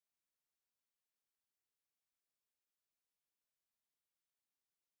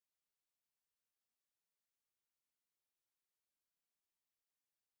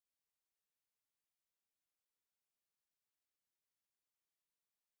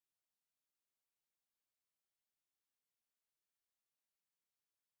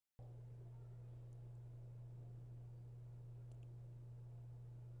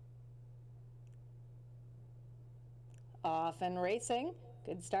Off and racing.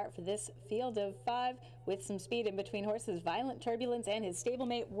 Good start for this field of 5 with some speed in between horses. Violent Turbulence and his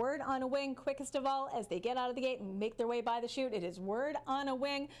stablemate Word on a Wing, quickest of all as they get out of the gate and make their way by the chute. It is Word on a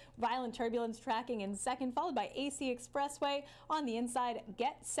Wing. Violent Turbulence tracking in second, followed by AC Expressway. On the inside,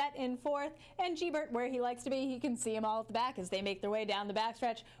 Get Set in fourth. And Gbert, where he likes to be, he can see them all at the back as they make their way down the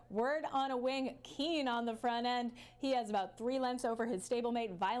backstretch. Word on a Wing, keen on the front end. He has about 3 lengths over his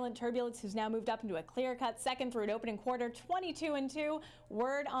stablemate Violent Turbulence, who's now moved up into a clear-cut second through an opening quarter, 22-2.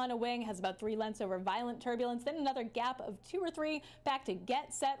 Word on a Wing has about 3 lengths over Violent Turbulence, then another gap of 2 or 3 back to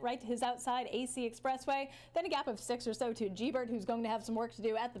Get Set right to his outside AC Expressway, then a gap of 6 or so to Gbert, who's going to have some work to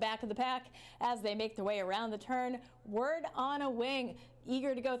do at the back of the pack as they make their way around the turn. Word on a Wing,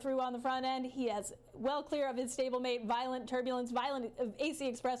 eager to go through on the front end. He has well clear of his stablemate Violent Turbulence.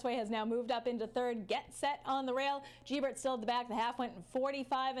 AC Expressway has now moved up into third. Get Set on the rail. Gbert still at the back. The half went in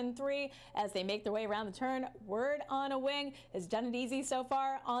 45-3 as they make their way around the turn. Word on a Wing has done it easy so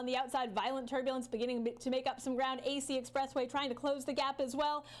far. On the outside, Violent Turbulence beginning to make up some ground. AC Expressway trying to close the gap as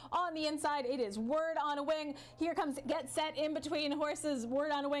well. On the inside, it is Word on a Wing. Here comes Get Set in between horses.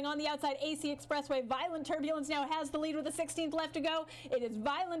 Word on a Wing on the outside. AC Expressway. Violent Turbulence now has the lead with the 16th left to go. It is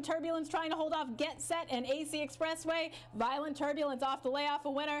Violent Turbulence trying to hold off Get Set and AC Expressway. Violent Turbulence off to lay off a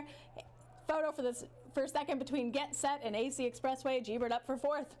winner. Photo for second between Get Set and AC Expressway. Gbert up for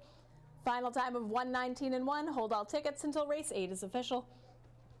fourth. Final time of 1:19 and 1. Hold all tickets until race 8 is official.